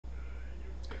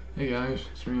Hey guys,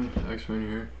 it's me, XMAN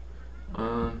here.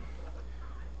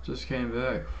 Just came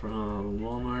back from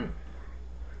Walmart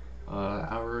an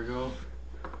hour ago,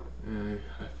 and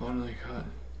I finally got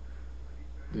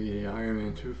the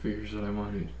IronMan 2 figures that I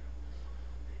wanted.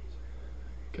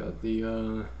 Got the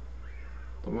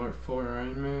Mark IV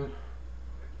IronMan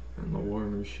and the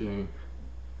WarMachine.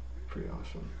 Pretty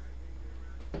awesome.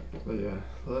 But yeah,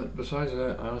 besides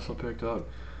that, I also picked up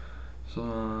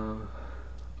some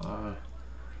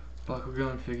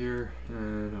Bakugan figure,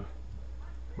 and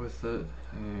with it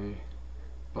a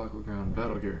Bakugan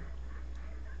battle gear.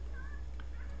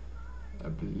 I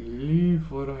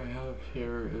believe what I have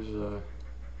here is a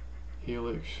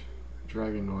Helix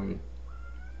Dragonoid,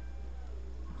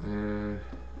 and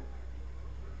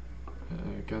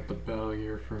I got the battle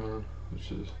gear for him,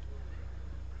 which is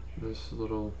this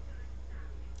little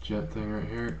jet thing right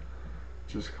here,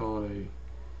 just called a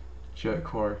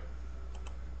Jetkor.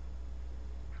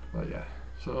 But yeah,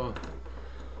 so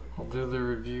I'll do the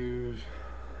reviews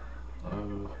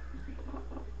of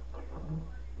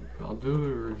I'll do a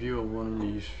review of one of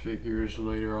these figures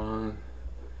later on.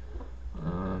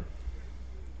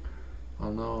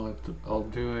 I'll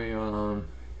do a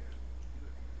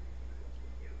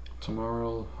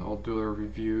tomorrow. I'll do a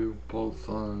review both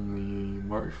on the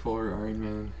Mark IV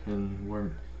IronMan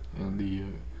and the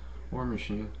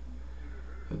WarMachine,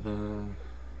 and then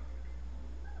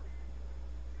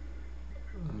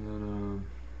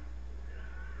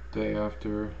day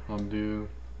after I'll do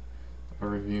a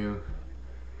review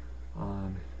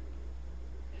on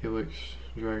Helix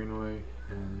Dragonoid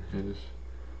and his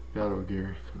battle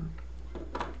gear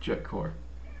Jetkor.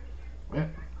 Yeah,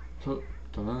 so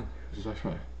till then, this is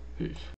XMAN. Peace.